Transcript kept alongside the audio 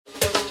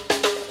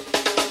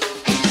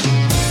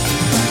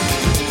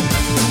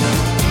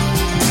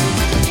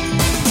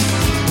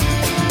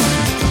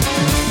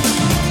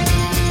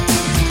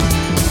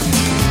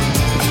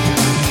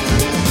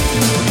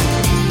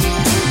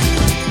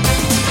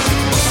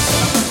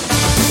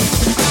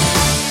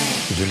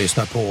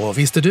lyssnar på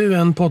Visste du,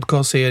 en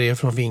podcastserie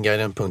från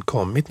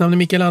vinguiden.com. Mitt namn är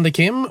Mikael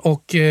Anderkim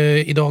och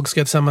idag ska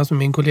jag tillsammans med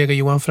min kollega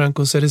Johan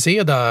Franco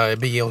Cereceda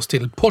bege oss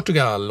till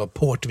Portugal och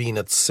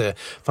portvinets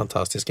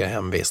fantastiska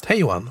hemvist. Hej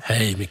Johan!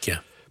 Hej Micke!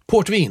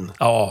 Portvin?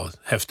 Ja,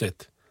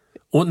 häftigt.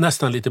 Och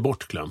nästan lite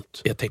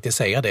bortglömt. Jag tänkte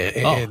säga det.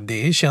 Ja.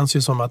 Det känns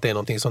ju som att det är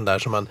någonting sånt där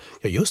som man...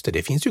 Ja just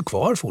det finns ju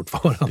kvar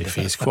fortfarande. Det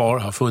finns kvar,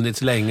 har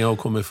funnits länge och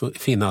kommer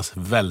finnas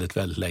väldigt,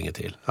 väldigt länge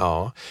till.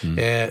 Ja.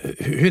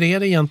 Hur är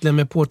det egentligen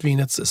med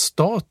portvinets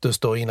status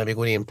då innan vi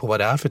går in på vad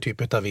det är för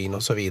typ av vin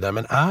och så vidare?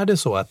 Men är det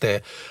så att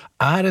det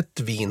är ett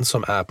vin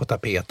som är på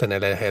tapeten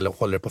eller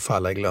håller på att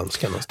falla i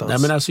glömskan någonstans? Nej,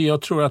 men alltså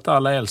jag tror att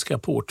alla älskar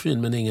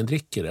portvin men ingen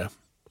dricker det.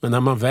 Men när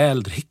man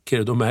väl dricker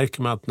det, då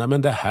märker man att nej,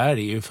 men det här är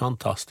ju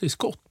fantastiskt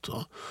gott.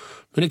 Va?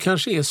 Men det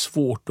kanske är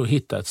svårt att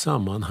hitta ett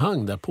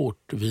sammanhang där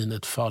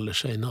portvinet faller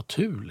sig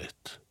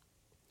naturligt.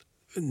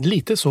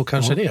 Lite så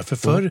kanske det.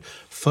 För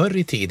förr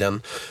i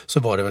tiden så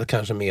var det väl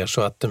kanske mer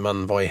så att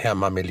man var i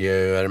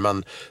hemmamiljöer,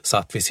 man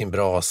satt vid sin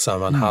brasa,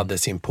 man hade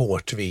sin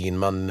portvin,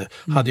 man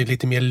hade ju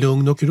lite mer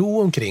lugn och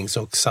ro omkring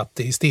sig och satt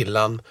i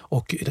stillan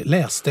och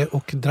läste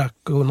och drack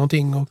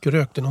någonting och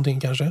rökte någonting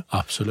kanske.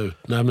 Absolut.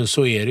 Nej, men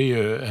så är det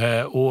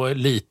ju. Och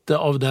lite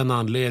av den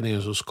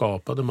anledningen så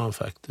skapade man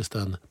faktiskt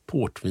en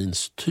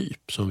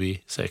portvinstyp som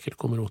vi säkert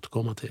kommer att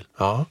återkomma till.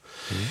 Ja.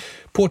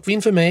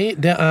 Portvin för mig,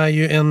 det är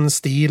ju en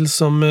stil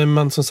som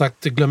man som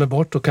sagt glömmer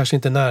bort och kanske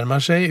inte närmar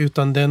sig,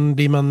 utan den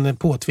blir man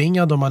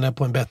påtvingad om man är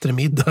på en bättre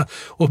middag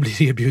och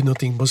blir erbjuden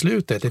någonting på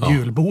slutet, ett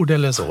julbord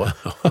eller så.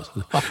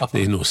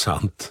 Det är nog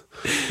sant.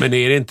 Men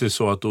är det inte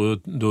så att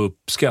då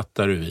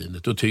uppskattar du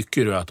vinet, då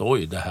tycker du att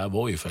oj, det här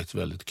var ju faktiskt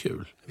väldigt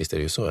kul. Visst är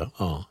det ju så,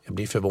 ja. Jag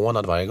blir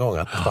förvånad varje gång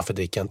att varför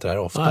dricker jag inte det här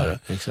oftare.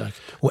 Nej, exakt.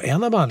 Och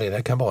en av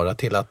anledningarna kan vara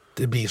till att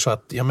det blir så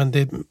att,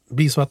 det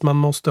blir så att man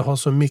måste ha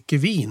så mycket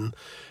vin.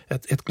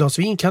 Ett glas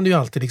vin kan du ju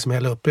alltid liksom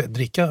hälla upp,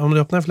 dricka. Om du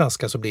öppnar en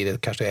flaska så blir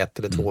det kanske 1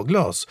 eller 2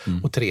 glas.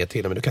 Och 3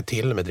 till och med. Du kan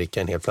till och med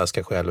dricka en hel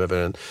flaska själv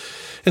över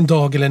en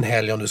dag eller en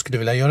helg om du skulle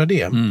vilja göra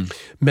det.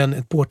 Men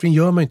ett portvin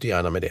gör man ju inte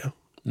gärna med det.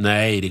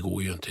 Nej, det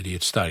går ju inte. Det är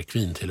ett starkt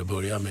vin till att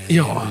börja med.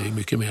 Ja. Det är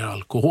mycket mer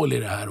alkohol i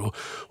det här.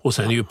 Och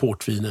sen är ju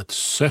portvinet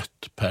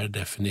sött per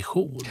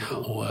definition.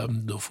 Och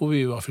då får vi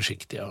ju vara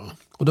försiktiga.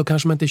 Och då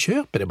kanske man inte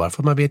köper det bara.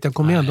 För man vet, jag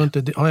kommer ändå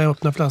inte... Har jag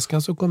öppnat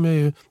flaskan så kommer jag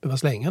ju behöva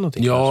slänga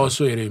någonting. Ja, kanske.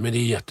 Så är det ju. Men det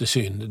är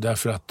jättesynd.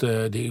 Därför att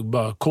det är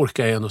bara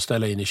korka igen och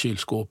ställa in i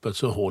kylskåpet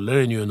så håller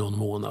den ju någon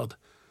månad.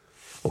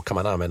 Och kan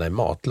man använda i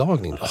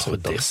matlagning? Ja,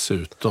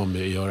 dessutom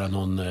göra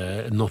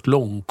något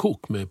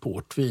långkok med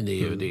portvin är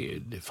ju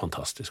det är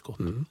fantastiskt gott.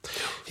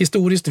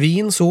 Historiskt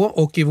vin så,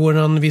 och i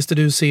våran Visste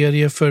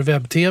du-serie för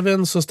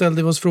webb-tvn så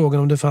ställde vi oss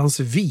frågan om det fanns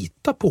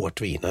vita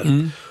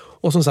portviner.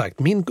 Och som sagt,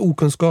 min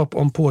okunskap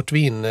om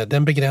portvin,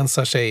 den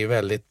begränsar sig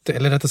väldigt,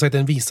 eller rättare sagt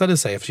den visade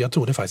sig, för jag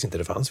trodde faktiskt inte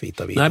det fanns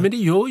vita viner. Nej, men det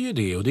gör ju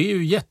det och det är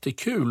ju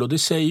jättekul och det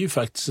säger ju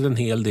faktiskt en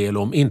hel del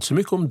om, inte så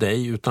mycket om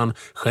dig utan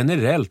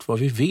generellt vad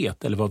vi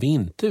vet eller vad vi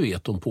inte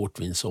vet om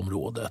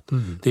portvinsområdet.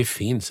 Det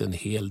finns en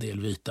hel del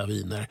vita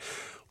viner.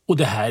 Och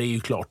det här är ju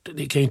klart,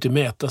 det kan ju inte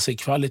mäta sig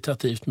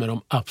kvalitativt med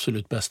de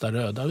absolut bästa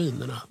röda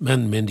vinerna.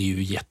 Men det är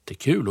ju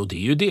jättekul och det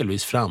är ju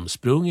delvis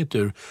framsprunget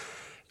ur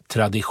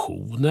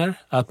traditioner,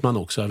 att man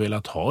också har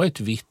velat ha ett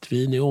vitt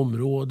vin i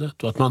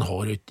området och att man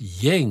har ett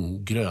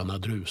gäng gröna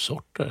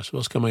druvsorter. Så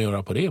vad ska man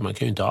göra på det? Man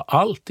kan ju inte ha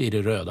allt i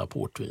det röda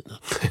portvinet.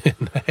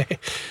 Nej,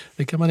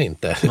 det kan man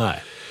inte. Nej.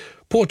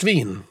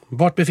 Portvin,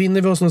 vart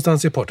befinner vi oss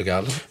någonstans i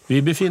Portugal?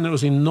 Vi befinner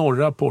oss i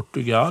norra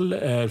Portugal.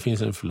 Det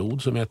finns en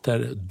flod som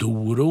heter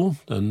Douro.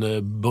 Den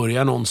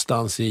börjar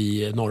någonstans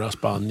i norra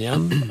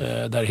Spanien.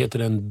 Där heter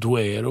den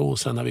Duero och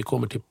sen när vi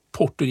kommer till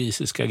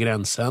portugisiska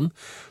gränsen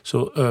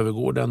så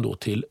övergår den då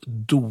till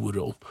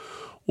Douro.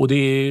 Och det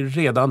är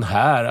redan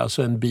här,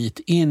 alltså en bit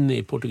in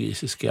i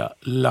portugisiska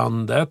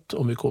landet,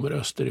 om vi kommer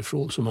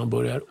österifrån, så man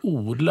börjar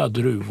odla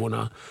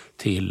druvorna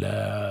till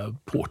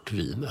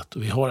portvinet.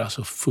 Och vi har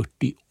alltså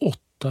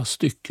 48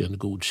 stycken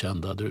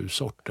godkända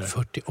druvsorter.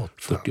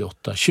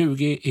 48.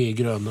 20 är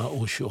gröna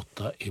och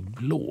 28 är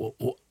blå.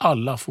 Och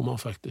alla får man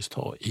faktiskt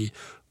ha i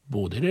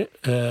både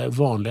det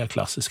vanliga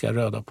klassiska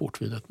röda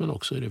portvinet men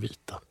också i det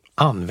vita.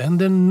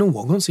 Använder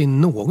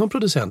någonsin någon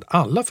producent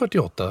alla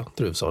 48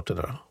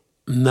 druvsorterna då?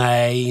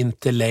 Nej,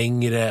 inte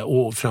längre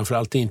och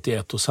framförallt inte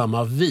ett och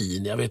samma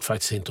vin. Jag vet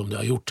faktiskt inte om det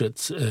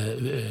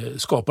har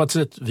skapats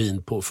ett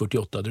vin på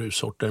 48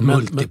 druvsorter.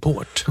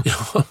 Multiport.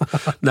 Ja,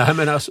 nej,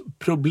 men alltså,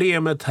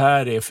 problemet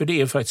här är, för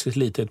det är faktiskt ett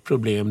litet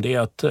problem, det är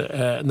att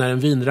när en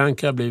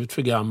vinranka har blivit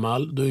för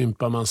gammal då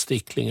ympar man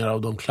sticklingar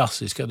av de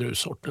klassiska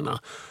druvsorterna.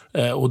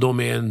 Och de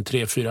är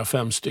 3, 4,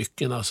 5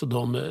 stycken, alltså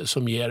de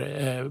som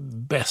ger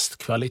bäst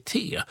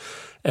kvalitet.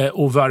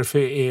 Och varför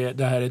är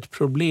det här ett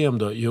problem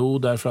då? Jo,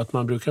 därför att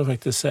man brukar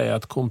faktiskt säga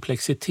att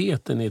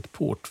komplexiteten i ett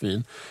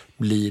portvin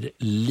blir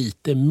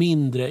lite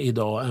mindre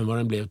idag än vad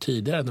den blev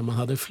tidigare när man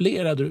hade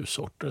flera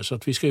druvsorter. Så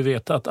att vi ska ju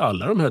veta att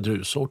alla de här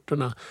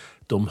druvsorterna,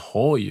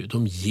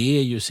 de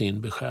ger ju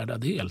sin beskärda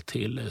del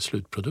till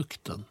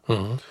slutprodukten.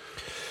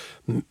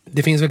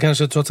 Det finns väl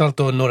kanske trots allt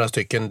då några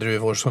stycken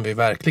druvor som vi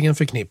verkligen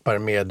förknippar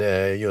med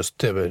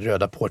just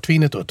röda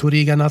portvinet då.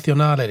 Touriga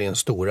Nacional är den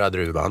stora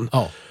druvan.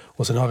 Ja.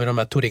 Och sen har vi de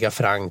här Touriga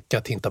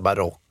Franca, Tinta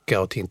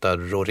Barocca och Tinta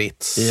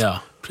Roriz. Ja,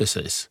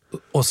 precis.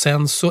 Och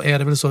sen så är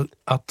det väl så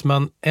att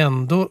man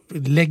ändå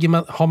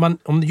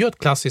om du gör ett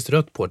klassiskt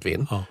rött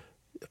portvin,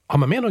 har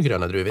man med några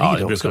gröna druvor i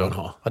det brukar också? Man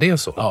ha. Ja, det är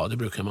så? Ja, det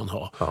brukar man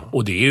ha. Ja.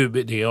 Och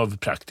det är av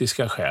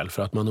praktiska skäl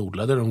för att man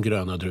odlade de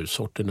gröna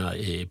druvsorterna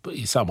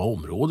i samma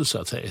område så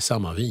att säga, i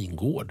samma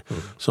vingård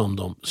som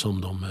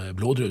de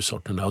blå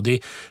druvsorterna. Och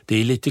det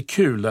är lite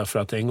kul därför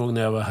att en gång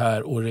när jag var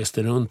här och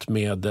reste runt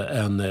med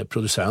en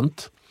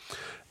producent,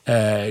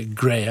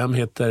 Graham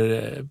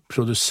heter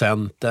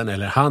producenten,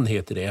 eller han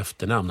heter det i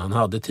efternamn. Han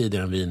hade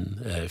tidigare en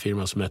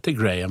vinfirma som hette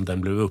Graham,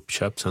 den blev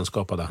uppköpt, sen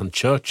skapade han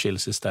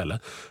Churchills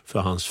istället, för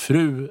hans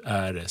fru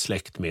är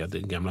släkt med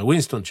den gamla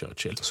Winston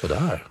Churchill.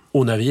 Sådär.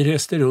 Och när vi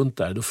reste runt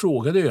där, då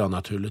frågade jag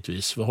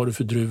naturligtvis, vad har du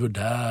för druvor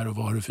där och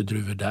vad har du för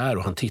druvor där?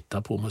 Och han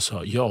tittade på mig och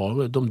sa,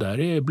 ja, de där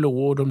är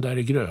blå och de där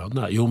är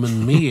gröna. Jo,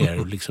 men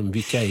mer, liksom,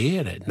 vilka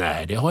är det?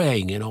 Nej, det har jag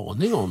ingen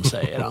aning om,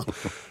 säger han.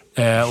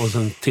 Och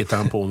sen tittar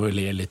han på mig och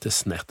ler lite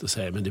snett och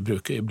säger, men det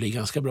brukar ju bli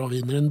ganska bra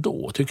viner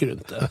ändå, tycker du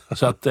inte?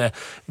 Så att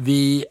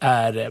vi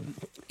är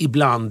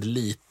ibland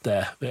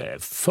lite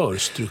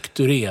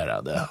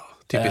förstrukturerade.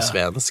 Typiskt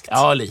svenskt.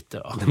 Ja,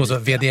 lite. Ja. Det måste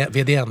vara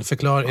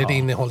VDN-förklaring,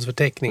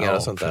 innehållsförteckningar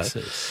och sånt där.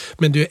 Precis.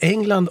 Men du,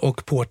 England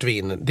och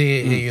portvin,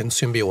 det är ju en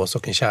symbios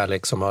och en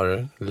kärlek som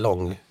har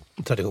lång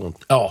tradition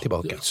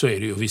tillbaka. Ja, så är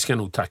det ju. Vi ska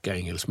nog tacka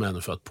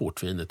engelsmännen för att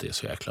portvinet är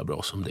så jäkla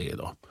bra som det är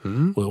idag.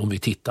 Och om vi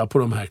tittar på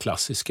de här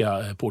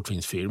klassiska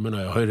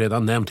portvinsfirmorna, jag har ju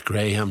redan nämnt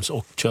Grahams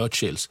och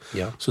Churchills,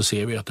 så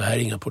ser vi att det här är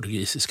inga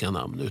portugisiska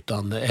namn,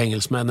 utan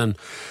engelsmännen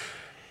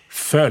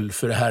föll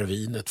för det här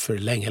vinet för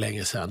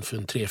länge sedan, för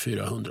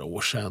 300-400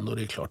 år sedan, och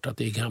det är klart att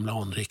det är gamla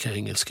anrika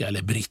engelska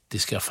eller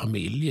brittiska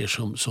familjer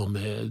som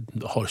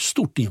har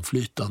stort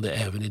inflytande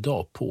även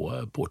idag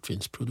på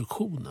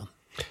portvinsproduktionen.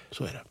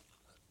 Så är det.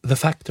 The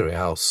Factory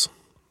House.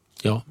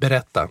 Ja.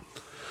 Berätta.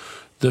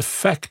 The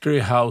Factory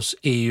House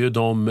är ju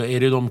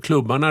de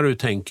klubbarna du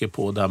tänker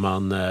på där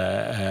man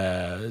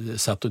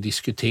satt och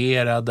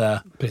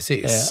diskuterade.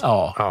 Precis.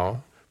 Ja.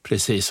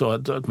 Precis. Och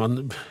att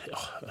man,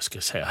 jag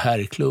ska säga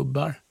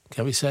herrklubbar.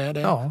 Kan vi säga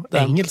det? Ja,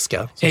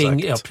 engelska som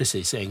sagt. Ja,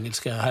 precis.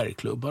 Engelska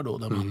herrklubbar då,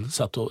 där man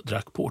satt och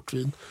drack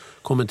portvin,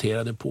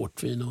 kommenterade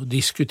portvin och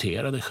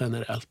diskuterade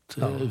generellt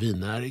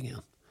vinnäringen.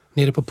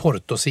 Nere på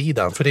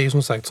Portosidan, för det är ju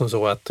som sagt som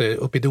så att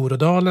uppe i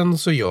Dorodalen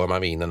så gör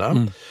man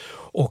vinerna.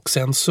 Och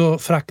sen så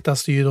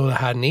fraktas det ju då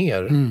här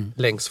ner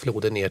längs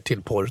floden ner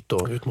till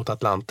Porto, ut mot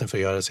Atlanten för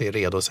att göra sig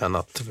redo sen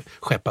att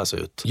skeppas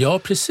ut. Ja,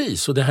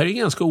 precis. Och det här är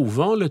ganska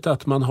ovanligt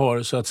att man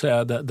har så att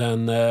säga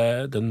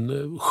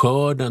den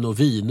skörden och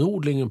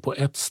vinodlingen på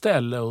ett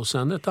ställe och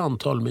sen ett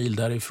antal mil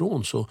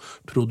därifrån så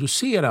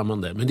producerar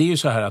man det. Men det är ju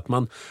så här att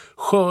man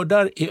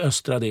skördar i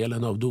östra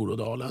delen av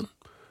Dorodalen.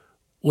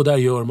 Och där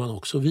gör man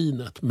också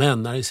vinet.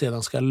 Men när det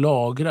sedan ska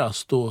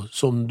lagras, då,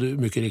 som du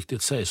mycket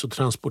riktigt säger, så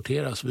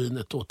transporteras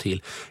vinet då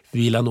till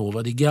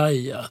Villanova di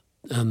Gaia.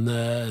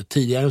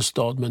 Tidigare en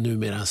stad men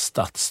numera en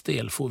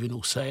stadsdel får vi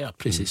nog säga.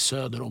 Precis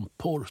söder om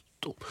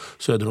Porto.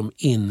 Söder om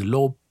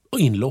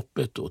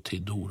inloppet då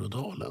till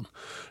Dorodalen.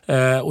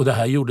 Och det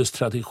här gjordes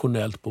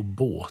traditionellt på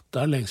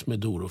båtar längs med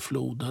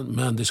Dorofloden,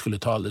 men det skulle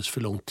ta alldeles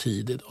för lång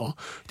tid idag.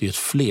 Det är ett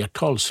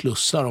flertal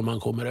slussar om man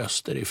kommer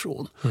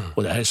österifrån.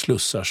 Och det här är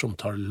slussar som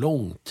tar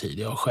lång tid.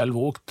 Jag har själv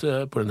åkt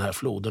på den här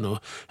floden och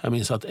jag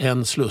minns att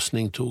en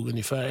slussning tog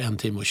ungefär 1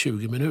 timme och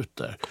 20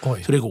 minuter.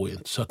 Oj. Så det går ju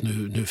inte. Så att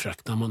nu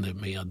fraktar man det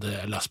med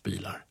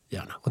lastbilar.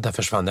 Gärna. Och där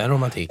försvann den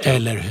romantiken.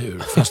 Eller hur?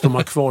 Fast de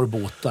har kvar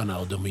båtarna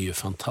och de är ju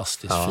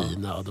fantastiskt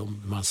fina. Och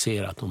man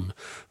ser att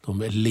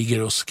de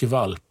ligger och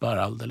skvalpar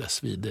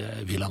alldeles vid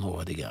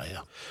Villanova di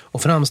Gaia.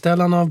 Och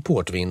framställan av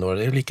portvin då,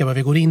 det är lika vad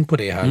vi går in på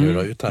det här nu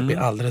då, utan att bli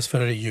alldeles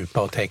för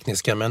djupa och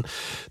tekniska. Men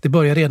det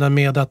börjar redan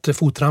med att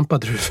fottrampa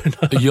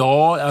druvorna.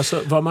 Ja,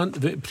 alltså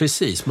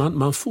precis.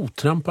 Man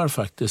fottrampar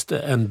faktiskt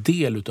en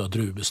del av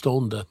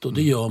druvbeståndet. Och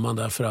det gör man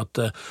därför att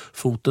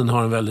foten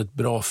har en väldigt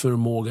bra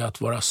förmåga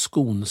att vara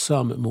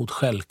skonsam mot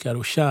skälkar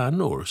och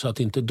kärnor, så att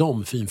inte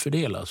de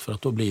finfördelas, för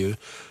att då blir ju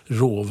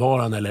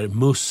råvaran eller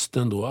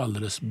musten då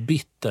alldeles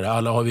bitter.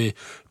 Alla har vi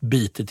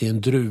bitit i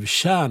en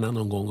druvkärna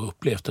någon gång och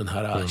upplevt den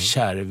här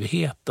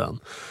kärvheten.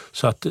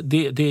 Så att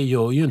det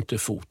gör ju inte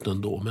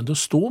foten då, men då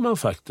står man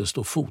faktiskt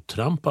och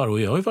fottrampar,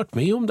 och jag har ju varit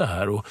med om det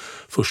här, och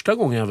första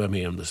gången jag var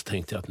med om det så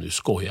tänkte jag att nu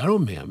skojar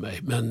de med mig,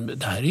 men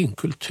det här är en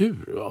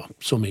kultur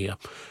som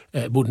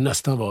borde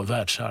nästan vara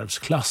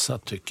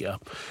världsarvsklassat tycker jag.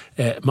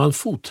 Man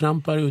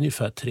fottrampar i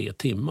ungefär 3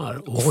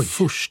 timmar och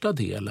första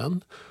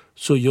delen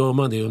så gör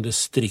man det under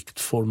strikt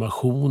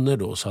formationer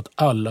då, så att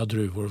alla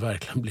druvor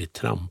verkligen blir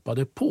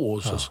trampade på.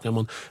 Och så ska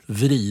man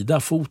vrida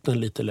foten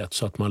lite lätt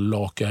så att man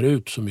lakar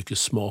ut så mycket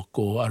smak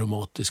och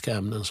aromatiska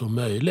ämnen som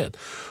möjligt.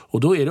 Och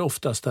då är det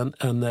oftast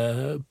en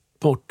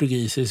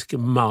portugisisk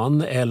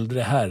man,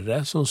 äldre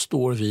herre, som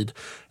står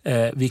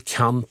vid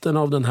kanten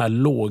av den här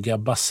låga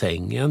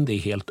bassängen. Det är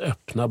helt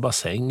öppna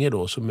bassänger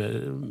då, som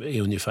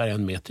är ungefär 1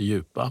 meter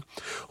djupa.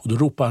 Och då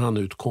ropar han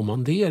ut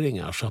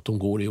kommanderingar så att de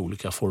går i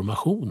olika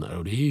formationer,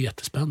 och det är ju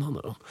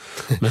jättespännande då.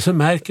 Men så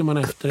märker man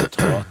efter ett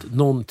tag att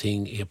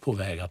någonting är på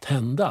väg att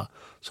hända.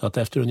 Så att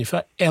efter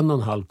ungefär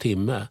 1,5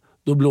 timme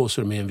då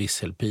blåser de med en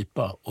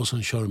visselpipa och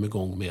så kör de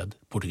igång med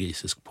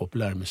portugisisk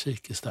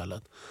populärmusik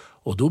istället.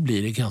 Och då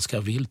blir det ganska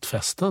vilt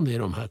festande i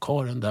de här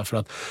karen, därför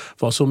att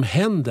vad som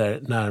händer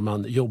när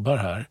man jobbar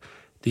här,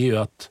 det är ju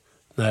att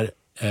när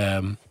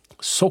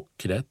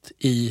sockret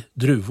i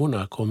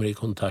druvorna kommer i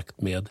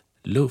kontakt med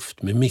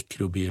luft, med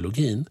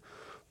mikrobiologin,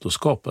 då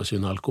skapas ju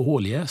en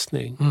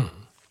alkoholjäsning.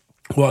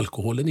 Och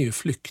alkoholen är ju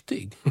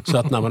flyktig. Så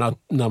att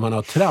när man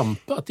har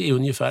trampat i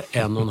ungefär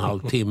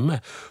 1,5 timme,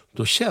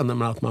 då känner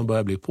man att man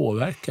börjar bli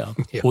påverkad.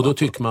 Ja. Och då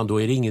tycker man,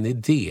 då är det ingen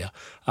idé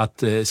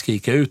att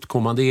skrika ut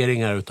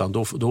kommanderingar, utan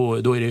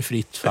då är det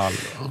fritt fall.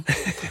 Ja.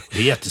 Det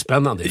är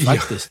jättespännande,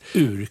 faktiskt.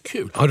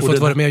 Urkul. Har du fått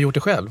vara med och gjort det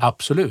själv?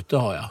 Absolut, det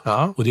har jag.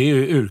 Ja. Och det är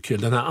ju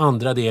urkul. Den här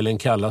andra delen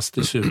kallas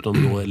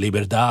dessutom då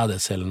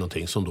liberdades eller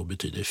någonting som då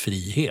betyder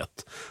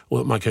frihet.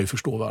 Och man kan ju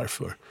förstå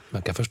varför.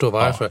 Man kan förstå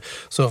varför. Ja.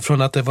 Så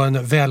från att det var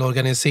en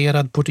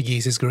välorganiserad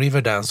portugisisk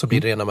riverdance så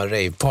blir det rena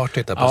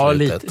ravepartyt där på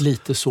slutet. Ja,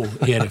 lite så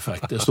är det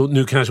faktiskt. Så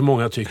nu kanske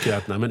många tycker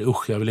att nej, men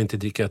usch, jag vill inte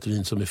dricka ett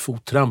vin som är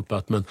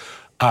fottrampat, men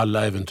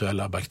alla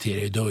eventuella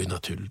bakterier dör ju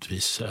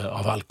naturligtvis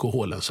av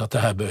alkoholen, så att det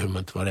här behöver man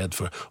inte vara rädd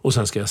för. Och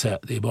sen ska jag säga,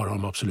 det är bara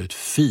de absolut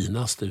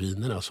finaste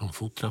vinerna som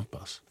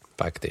fottrampas.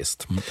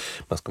 Faktiskt.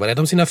 Man ska vara rädd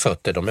om sina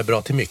fötter, de är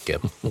bra till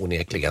mycket,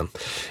 onekligen.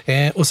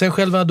 Och sen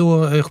själva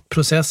då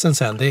processen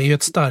sen, det är ju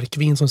ett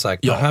starkvin som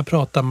sagt. Ja. Och här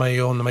pratar man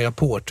ju om, när man gör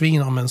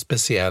portvin, om en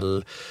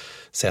speciell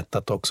sätt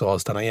att också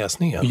avstanna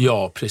jäsningen.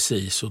 Ja,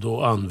 precis. Och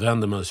då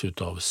använder man sig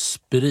av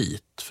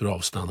sprit för att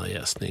avstanna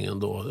jäsningen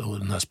då. Och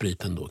den här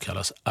spriten då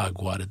kallas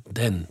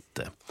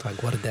aguardente.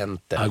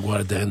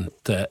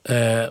 Aguardente.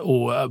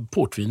 Och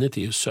portvinet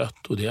är ju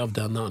sött, och det är av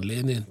den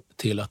anledningen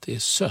till att det är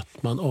sött.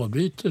 Man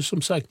avbryter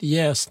som sagt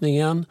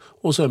jäsningen,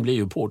 och sen blir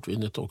ju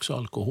portvinet också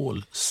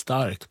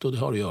alkoholstarkt, och det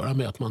har att göra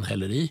med att man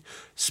häller i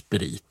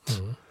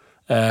sprit.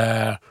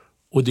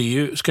 Och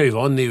det ska ju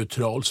vara en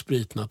neutral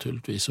sprit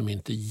naturligtvis, som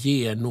inte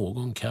ger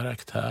någon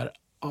karaktär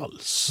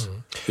alls.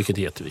 Vilket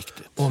är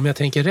jätteviktigt. Och om jag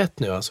tänker rätt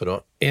nu alltså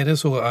då, är det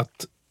så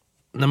att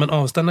när man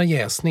avstannar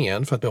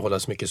jäsningen för att behålla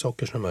så mycket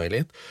socker som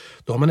möjligt,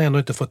 då har man ändå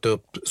inte fått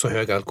upp så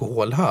hög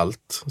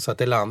alkoholhalt så att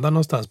det landar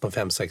någonstans på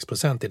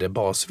 5-6% i det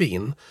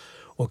basvin.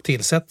 Och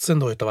tillsättelsen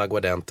då utav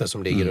aguardente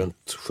som ligger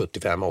runt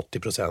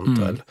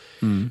 75-80%,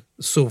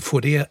 så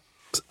får det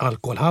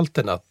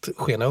alkoholhalten att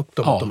skena upp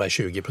dem, de här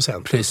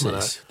 20%.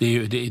 Precis, det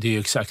är ju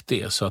exakt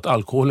det. Så att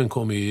alkoholen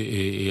kommer ju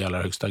i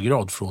allra högsta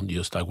grad från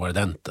just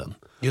aguardenten.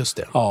 Just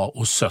det. Ja,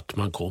 och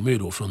sötman kommer ju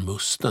då från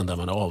musten, där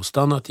man har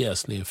avstannat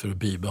jäsningen för att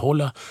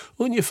bibehålla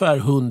ungefär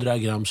 100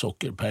 gram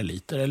socker per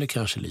liter, eller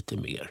kanske lite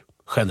mer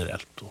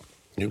generellt då.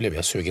 Nu blev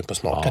jag sugen på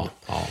smaken.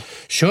 Ja.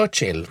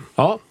 Churchill.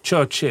 Ja,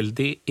 Churchill,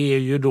 det är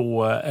ju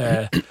då...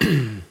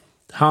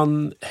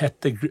 Han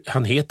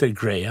heter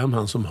Graham,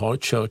 han som har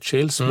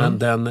Churchills, men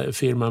den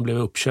firman blev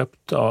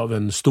uppköpt av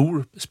en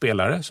stor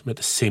spelare som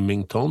heter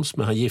Symingtons,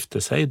 men han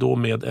gifte sig då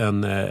med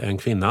en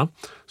kvinna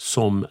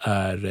som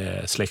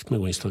är släkt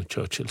med Winston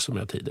Churchill, som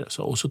jag tidigare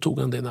sa, och så tog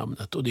han det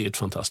namnet, och det är ett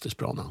fantastiskt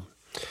bra namn.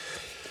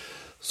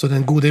 Så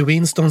den gode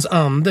Winstons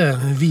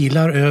ande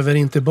vilar över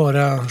inte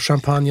bara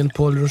champagnen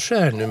Paul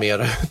Rocher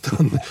numera,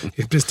 utan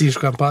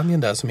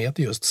prestigechampagnen där som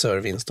heter just Sir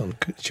Winston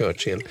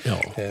Churchill. Ja.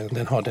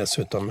 Den har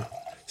dessutom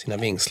sina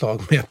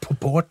vingslag med på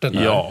porten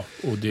här. Ja,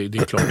 och det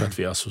är klart att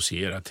vi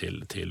associerar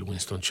till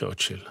Winston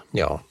Churchill.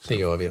 Ja, det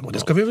gör vi. Och det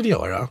ska vi väl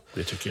göra.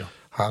 Det tycker jag.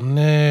 Han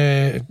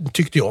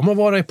tyckte ju om att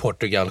vara i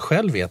Portugal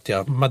själv, vet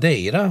jag.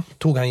 Madeira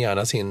tog han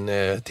gärna sin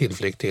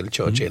tillflykt till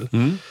Churchill.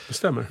 Det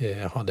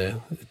stämmer. Hade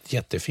ett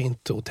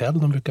jättefint hotell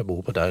de brukar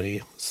bo på där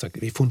i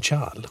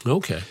Funchal.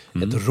 Okay.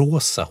 Ett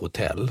rosa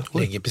hotell.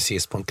 Ligger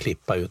precis på en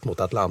klippa ut mot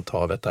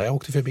Atlanthavet. Där jag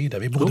åkte förbi där.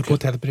 Vi bodde på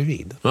hotellet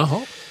bredvid.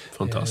 Jaha,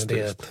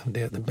 fantastiskt.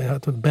 Det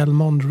är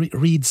Belmond,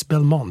 Reeds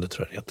Belmond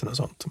tror jag det heter, något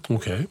sånt.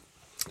 Okej.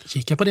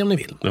 Kika på det om ni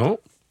vill. Ja.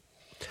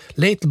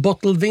 Late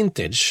Bottled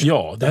Vintage.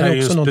 Ja, det här är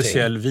ju en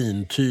speciell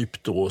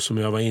vintyp då, som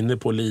jag var inne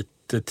på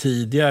lite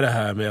tidigare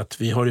här, med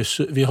att vi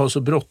har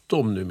så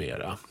bråttom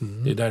numera.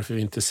 Det är därför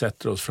vi inte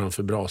sätter oss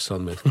framför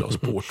brasan med ett glas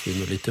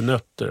portvin och lite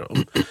nötter.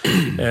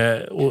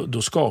 Och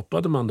då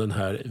skapade man den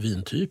här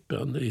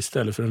vintypen.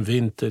 Istället för en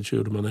vintage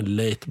gjorde man en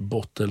Late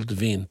Bottled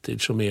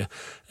Vintage, som är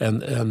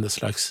en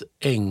slags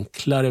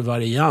enklare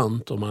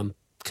variant, om man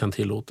kan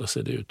tillåta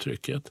sig det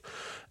uttrycket,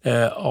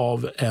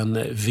 av en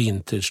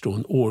vintage då,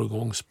 en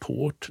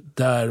årgångsport,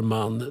 där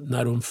man,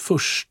 när de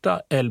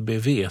första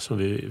LBV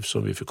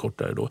som vi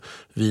förkortade då,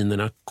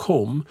 vinerna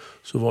kom,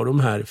 så var de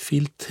här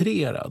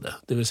filtrerade,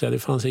 det vill säga det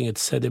fanns inget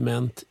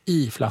sediment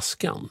i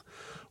flaskan.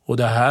 Och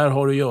det här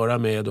har att göra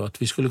med då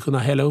att vi skulle kunna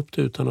hälla upp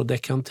det utan att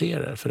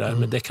dekantera, för det här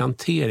med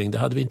dekantering, det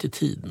hade vi inte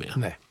tid med.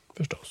 Nej.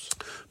 förstås.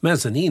 Men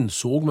sen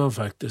insåg man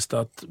faktiskt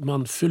att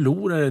man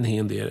förlorar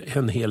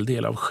en hel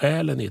del av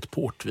själen i ett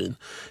portvin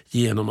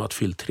genom att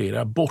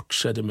filtrera bort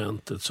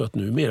sedimentet, så att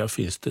numera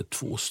finns det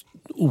 2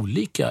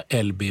 olika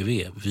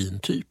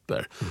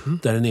LBV-vintyper.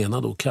 Där den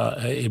ena då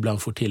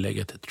ibland får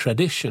tillägget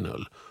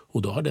traditional,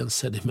 och då har den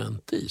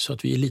sediment i, så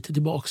att vi är lite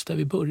tillbaka där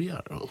vi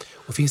börjar.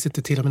 Och finns det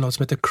inte till och med något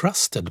som heter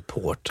crusted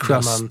port?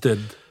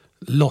 Crusted.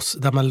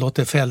 Där man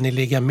låter fällning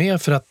ligga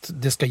med för att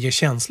det ska ge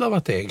känsla av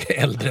att det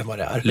är äldre än vad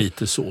det är.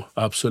 Lite så,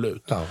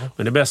 absolut. Ja.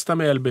 Men det bästa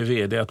med LBV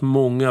är att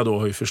många då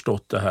har ju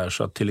förstått det här,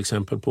 så att till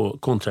exempel på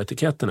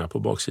kontraetiketterna, på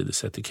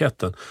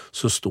baksidesetiketten,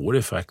 så står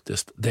det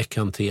faktiskt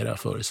dekantera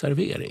för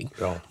servering.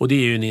 Ja. Och det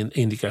är ju en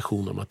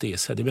indikation om att det är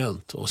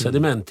sediment. Och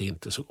sediment är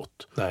inte så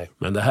gott. Nej.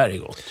 Men det här är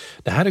gott.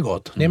 Det här är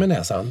gott. Ner med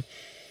näsan.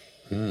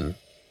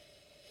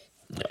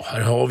 Ja,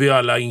 här har vi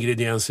alla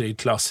ingredienser i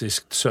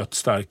klassiskt sött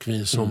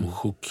starkvin som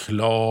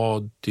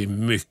choklad, det är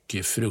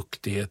mycket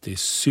fruktighet, det är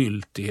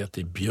syltighet,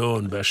 det är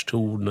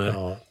björnbärstoner.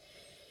 Ja.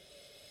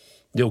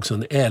 Det är också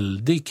en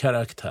eldig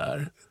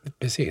karaktär.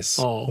 Precis.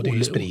 Ja, och det är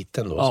ju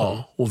spriten då.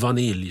 Ja, och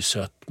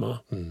vaniljsötma.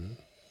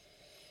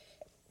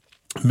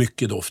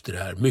 Mycket doft i det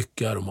här,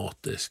 mycket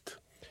aromatiskt.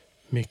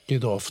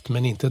 Mycket doft,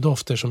 men inte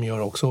dofter som gör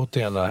också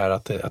återigen det här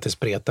att det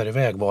spretar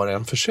iväg var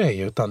en för sig,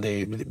 utan det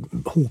är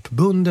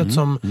hopbundet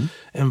som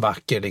en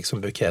vacker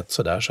liksom bukett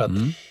sådär, så att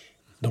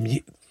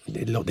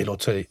det låter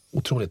så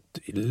otroligt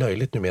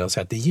löjligt numera att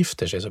säga att det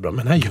gifter sig så bra,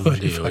 men här gör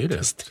det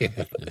faktiskt det.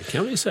 Det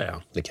kan vi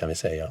säga. Det kan vi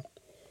säga.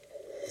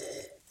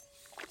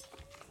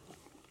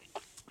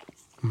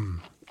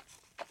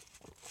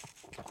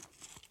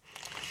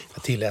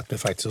 Jag tillät mig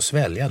faktiskt att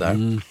svälja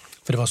där.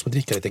 För det var som att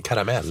dricka lite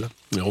karamell.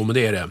 Ja, men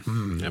det är det.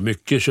 Det är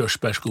mycket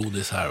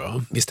körsbärsgodis här,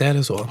 va? Visst är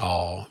det så?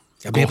 Ja.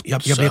 Jag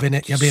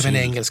blev en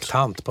engelsk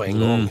tant på en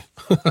gång.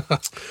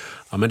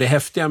 Ja, men det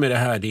häftiga med det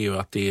här, det är ju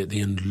att det är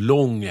en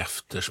lång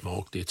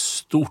eftersmak. Det är ett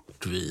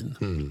stort vin.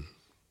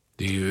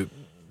 Det är ju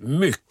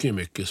mycket,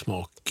 mycket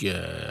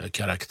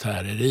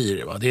smakkaraktärer i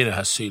det, va? Det är det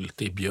här sylt,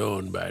 det är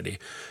björnbär,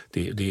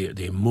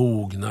 det är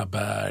mogna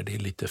bär, det är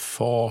lite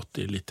fat,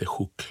 det är lite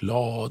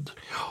choklad.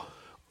 Ja.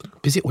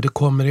 Precis, och det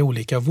kommer i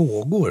olika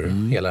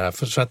vågor hela det här.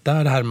 För så att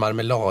där det här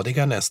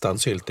marmeladiga, nästan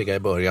syltiga i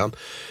början,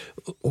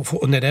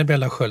 och när det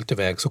blir sköljt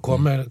iväg så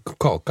kommer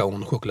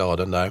kakaon,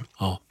 chokladen där.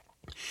 Ja.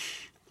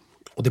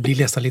 Och det blir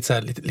nästan lite så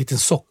här, liten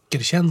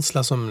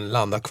sockerkänsla som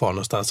landar kvar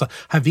någonstans. Så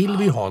här vill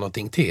vi ju ha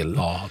någonting till.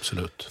 Ja,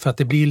 absolut. För att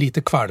det blir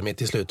lite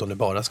kvalmigt i slut om du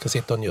bara ska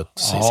sitta och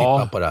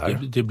sippa på det här.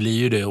 Det blir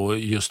ju det, och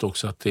just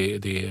också att det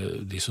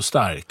är så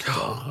starkt.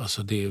 Ja.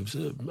 Alltså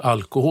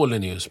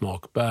alkoholen är ju en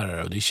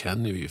smakbärare, och det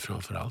känner vi ju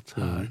framförallt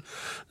här.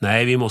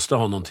 Nej, vi måste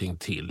ha någonting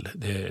till.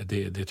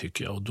 Det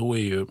tycker jag. Och då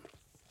är ju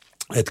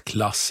ett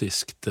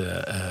klassiskt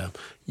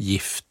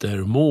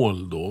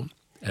giftermål då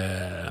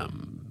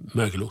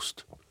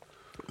mögelost.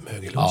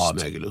 Ja,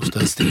 mögelost.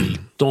 En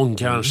stilton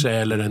kanske,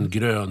 eller en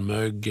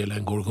grönmög, eller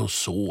en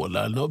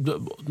gorgonzola, eller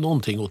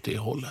någonting åt det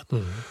hållet.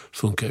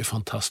 Funkar ju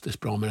fantastiskt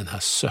bra med den här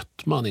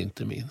sötman,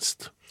 inte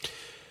minst.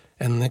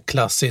 En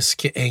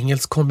klassisk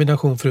engelsk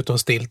kombination förutom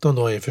stilton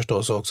då är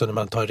förstås också när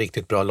man tar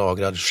riktigt bra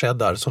lagrad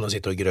cheddar som de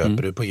sitter och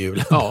gröper ut på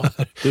julen. Ja,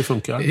 det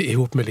funkar.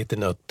 Ihop med lite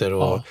nötter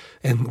och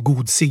en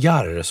god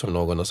cigarr som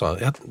någon sa.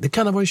 Ja, det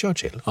kan ha varit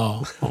Churchill.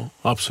 Ja,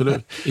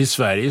 absolut. I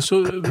Sverige så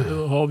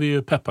har vi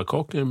ju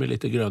pepparkakor med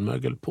lite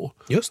grönmögel på.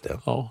 Just det.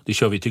 Ja, det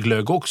kör vi till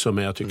glögg också,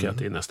 men jag tycker att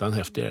det är nästan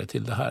häftigare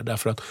till det här.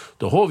 Därför att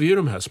då har vi ju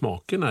de här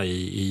smakerna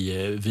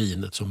i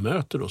vinet som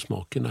möter då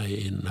smakerna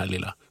i den här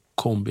lilla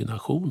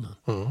kombinationen.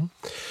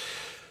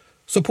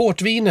 Så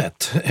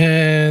portvinet,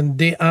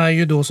 det är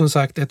ju då som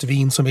sagt ett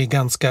vin som vi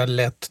ganska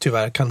lätt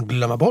tyvärr kan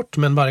glömma bort,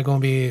 men varje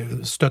gång vi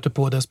stöter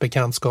på dess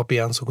bekantskap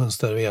igen så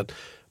konstaterar vi att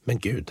men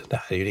gud, det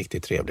här är ju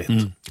riktigt trevligt.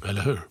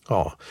 Eller hur?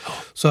 Ja.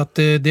 Så att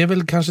det är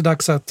väl kanske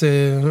dags att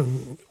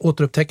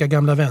återupptäcka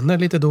gamla vänner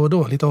lite då och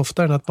då, lite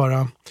oftare än att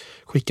bara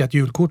skicka ett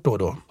julkort då och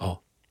då.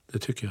 Ja, det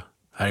tycker jag.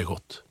 Det här är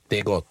gott. Det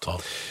är gott.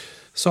 Ja.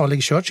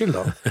 Salig Churchill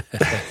då.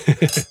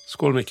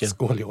 Skål Micke.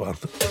 Skål Johan.